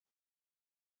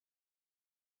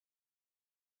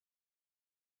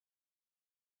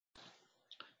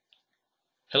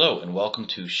Hello and welcome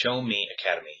to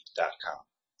ShowMeAcademy.com.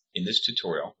 In this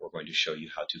tutorial, we're going to show you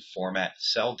how to format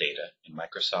cell data in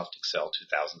Microsoft Excel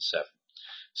 2007.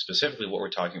 Specifically, what we're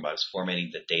talking about is formatting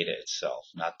the data itself,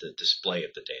 not the display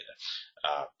of the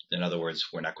data. In other words,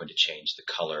 we're not going to change the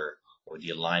color or the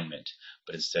alignment,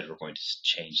 but instead we're going to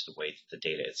change the way that the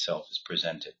data itself is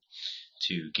presented.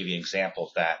 To give you an example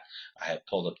of that, I have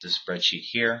pulled up this spreadsheet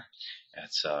here.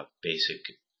 That's a basic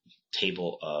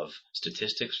table of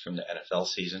statistics from the NFL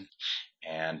season,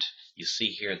 and you see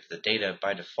here that the data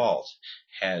by default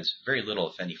has very little,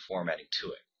 if any, formatting to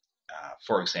it.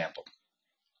 For example,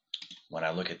 when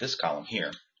I look at this column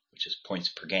here, which is points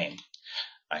per game,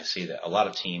 I see that a lot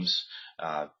of teams,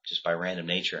 just by random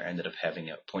nature, ended up having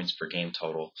a points per game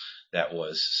total that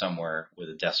was somewhere with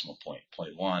a decimal point,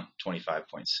 0.1,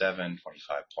 25.7, 25.1,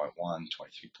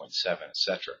 23.7,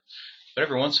 etc. But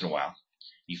every once in a while,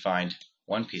 you find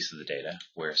one piece of the data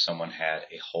where someone had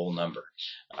a whole number.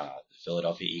 The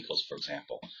Philadelphia Eagles, for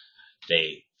example,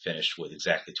 they finished with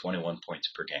exactly 21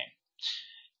 points per game.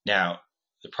 Now,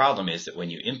 the problem is that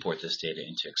when you import this data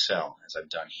into Excel, as I've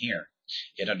done here,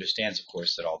 it understands, of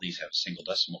course, that all these have a single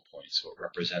decimal point, so it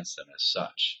represents them as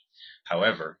such.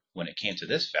 However, when it came to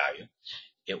this value,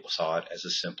 it saw it as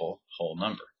a simple whole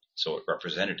number. So it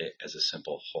represented it as a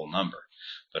simple whole number.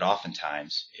 But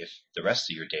oftentimes, if the rest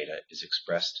of your data is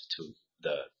expressed to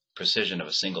the precision of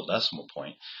a single decimal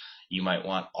point, you might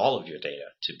want all of your data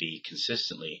to be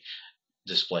consistently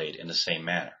displayed in the same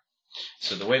manner.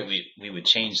 So the way we would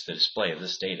change the display of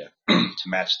this data to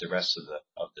match the rest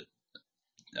of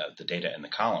the data in the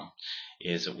column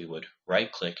is that we would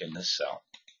right-click in this cell.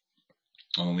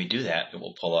 And when we do that, it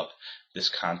will pull up this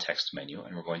context menu,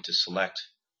 and we're going to select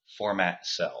Format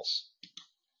Cells.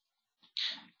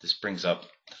 This brings up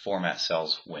the Format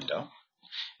Cells window,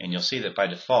 and you'll see that by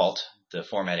default, the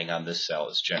formatting on this cell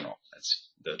is general. That's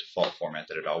the default format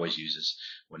that it always uses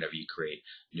whenever you create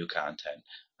new content,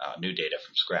 new data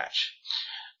from scratch,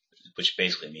 which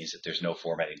basically means that there's no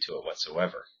formatting to it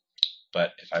whatsoever.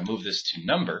 But if I move this to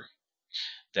number,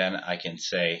 then I can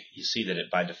say, you see that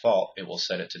by default, it will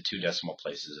set it to 2 decimal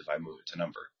places if I move it to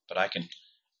number. But I can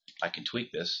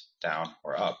tweak this down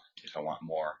or up if I want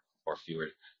more or fewer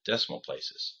decimal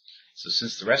places. So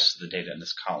since the rest of the data in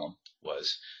this column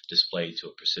was displayed to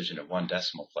a precision of 1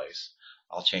 decimal place,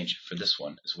 I'll change it for this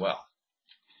one as well.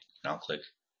 And I'll click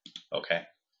OK.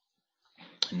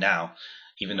 And now,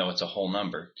 even though it's a whole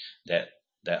number, that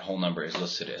whole number is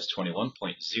listed as 21.0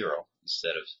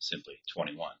 instead of simply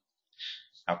 21.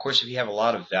 Now, of course, if you have a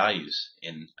lot of values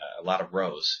in a lot of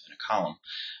rows in a column,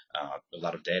 a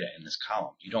lot of data in this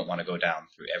column, you don't want to go down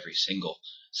through every single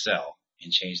cell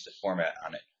and change the format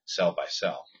on it cell by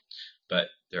cell. But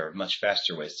there are much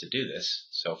faster ways to do this.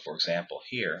 So, for example,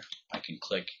 here I can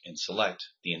click and select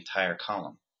the entire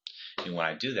column. And when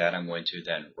I do that, I'm going to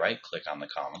then right-click on the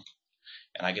column,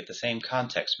 and I get the same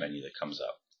context menu that comes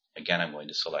up. Again, I'm going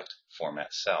to select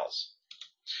Format Cells.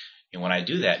 And when I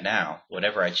do that now,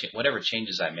 whatever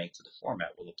changes I make to the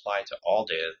format will apply to all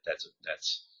data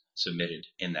that's submitted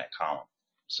in that column.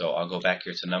 So I'll go back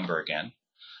here to number again.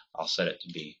 I'll set it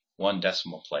to be 1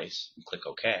 decimal place and click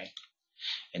OK.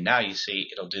 And now you see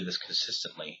it'll do this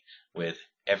consistently with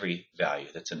every value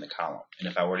that's in the column. And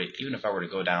even if I were to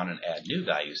go down and add new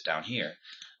values down here,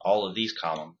 all these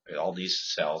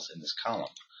cells in this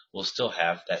column will still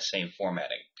have that same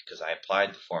formatting because I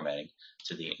applied the formatting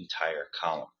to the entire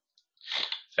column.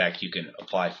 In fact, you can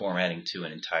apply formatting to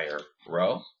an entire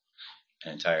row,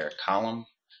 an entire column.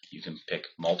 You can pick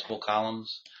multiple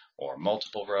columns or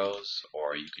multiple rows,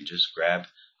 or you can just grab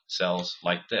cells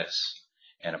like this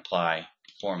and apply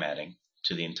formatting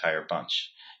to the entire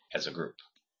bunch as a group.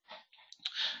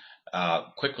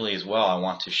 Quickly as well, I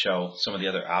want to show some of the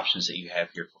other options that you have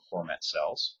here for format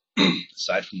cells.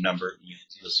 Aside from number,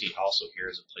 you'll see also here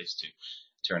is a place to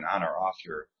turn on or off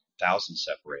your thousand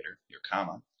separator, your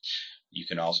comma. You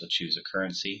can also choose a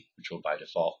currency, which will by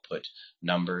default put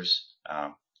numbers,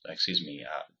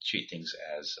 treat things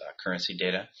as currency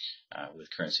data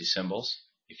with currency symbols.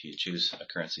 If you choose a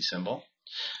currency symbol,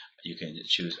 you can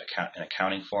choose an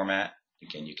accounting format.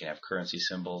 Again, you can have currency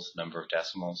symbols, number of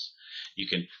decimals. You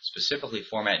can specifically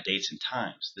format dates and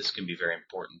times. This can be very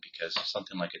important because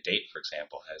something like a date, for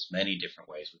example, has many different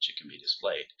ways which it can be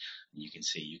displayed. And you can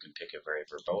see you can pick a very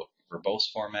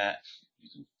verbose format. You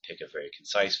can pick a very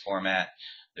concise format.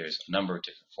 There's a number of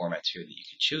different formats here that you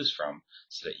can choose from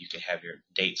so that you can have your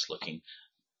dates looking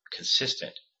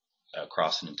consistent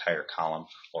across an entire column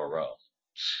or row.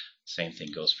 Same thing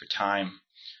goes for time,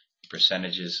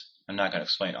 percentages. I'm not going to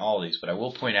explain all of these, but I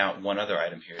will point out one other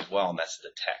item here as well, and that's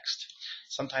the text.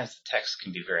 Sometimes the text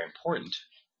can be very important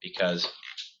because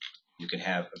you can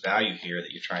have a value here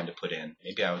that you're trying to put in.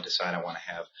 Maybe I would decide I want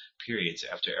to have periods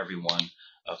after every one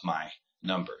of my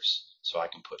numbers. So I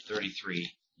can put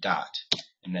 33 dot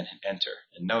and then hit enter.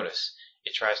 And notice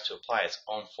it tries to apply its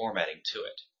own formatting to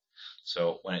it.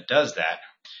 So when it does that,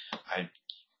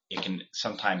 it can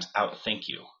sometimes outthink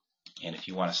you. And if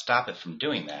you want to stop it from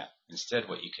doing that, instead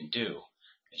what you can do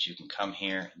is you can come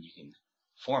here and you can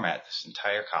format this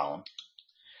entire column.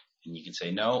 And you can say,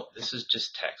 no, this is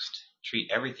just text. Treat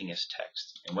everything as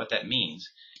text. And what that means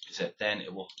is that then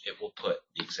it will put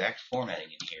the exact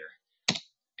formatting in here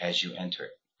as you enter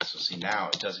it. So see, now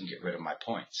it doesn't get rid of my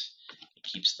points. It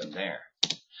keeps them there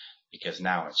because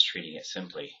now it's treating it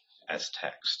simply as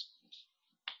text.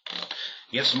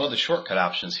 You have some other shortcut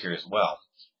options here as well,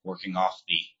 working off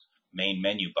the main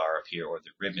menu bar up here, or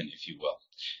the ribbon, if you will.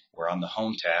 We're on the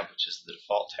Home tab, which is the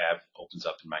default tab, opens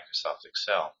up in Microsoft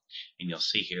Excel, and you'll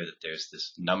see here that there's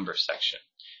this number section.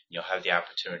 You'll have the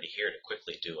opportunity here to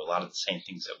quickly do a lot of the same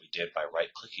things that we did by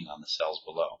right-clicking on the cells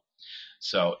below.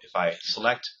 So if I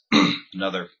select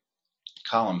another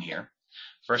column here,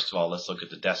 first of all, let's look at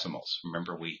the decimals.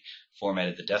 Remember, we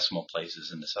formatted the decimal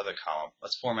places in this other column.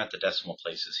 Let's format the decimal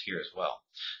places here as well.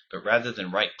 But rather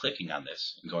than right-clicking on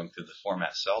this and going through the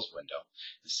Format Cells window,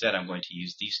 instead I'm going to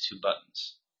use these two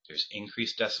buttons. There's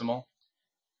Increase Decimal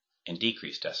and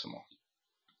Decrease Decimal.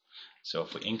 So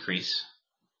if we increase,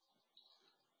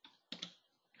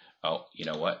 oh, you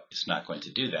know what? It's not going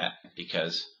to do that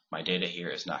because my data here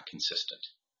is not consistent.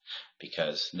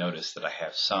 Because notice that I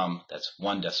have some that's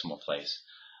 1 decimal place,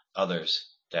 others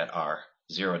that are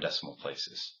 0 decimal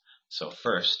places. So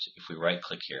first, if we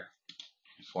right-click here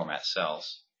and format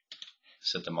cells,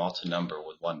 set them all to number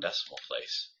with 1 decimal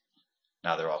place,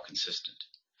 now they're all consistent.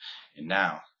 And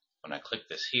now, when I click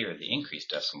this here, the increase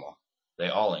decimal, they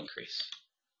all increase.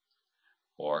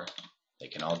 Or they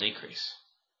can all decrease.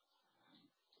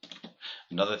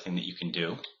 Another thing that you can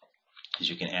do is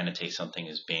you can annotate something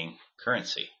as being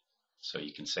currency. So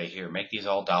you can say here, make these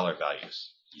all dollar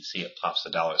values. You see it pops the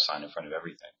dollar sign in front of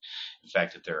everything. In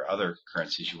fact, if there are other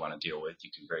currencies you want to deal with, you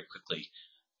can very quickly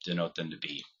denote them to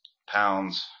be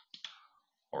pounds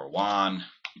or yuan,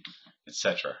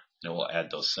 etc. And it will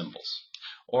add those symbols.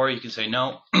 Or you can say,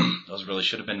 no, those really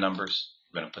should have been numbers.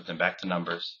 We're going to put them back to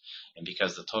numbers. And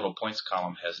because the total points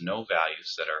column has no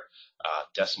values that are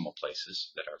decimal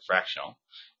places, that are fractional,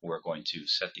 we're going to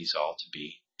set these all to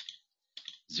be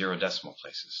 0 decimal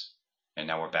places. And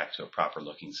now we're back to a proper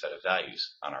looking set of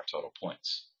values on our total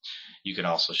points. You can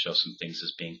also show some things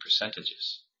as being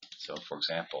percentages. So for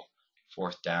example,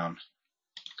 fourth down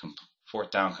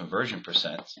conversion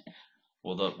percent,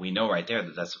 well, we know right there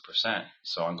that that's a percent.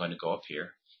 So I'm going to go up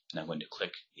here and I'm going to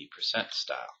click the percent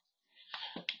style.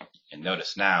 And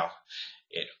notice now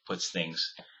it puts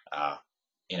things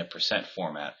in a percent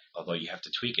format, although you have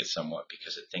to tweak it somewhat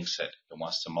because it thinks that it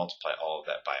wants to multiply all of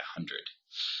that by 100.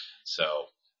 So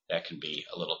that can be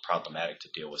a little problematic to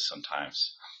deal with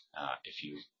sometimes if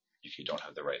you don't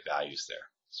have the right values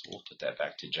there. So we'll put that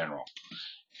back to general.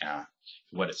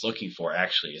 What it's looking for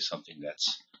actually is something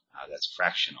that's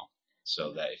fractional.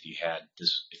 So that if you had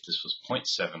this, if this was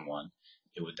 0.71,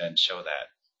 it would then show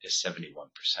that as 71%.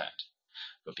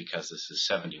 But because this is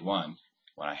 71,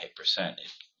 when I hit percent,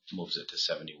 it moves it to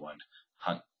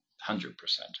 7100%.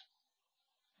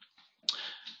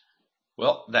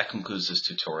 Well, that concludes this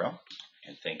tutorial,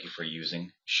 and thank you for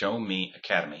using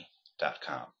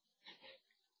ShowMeAcademy.com.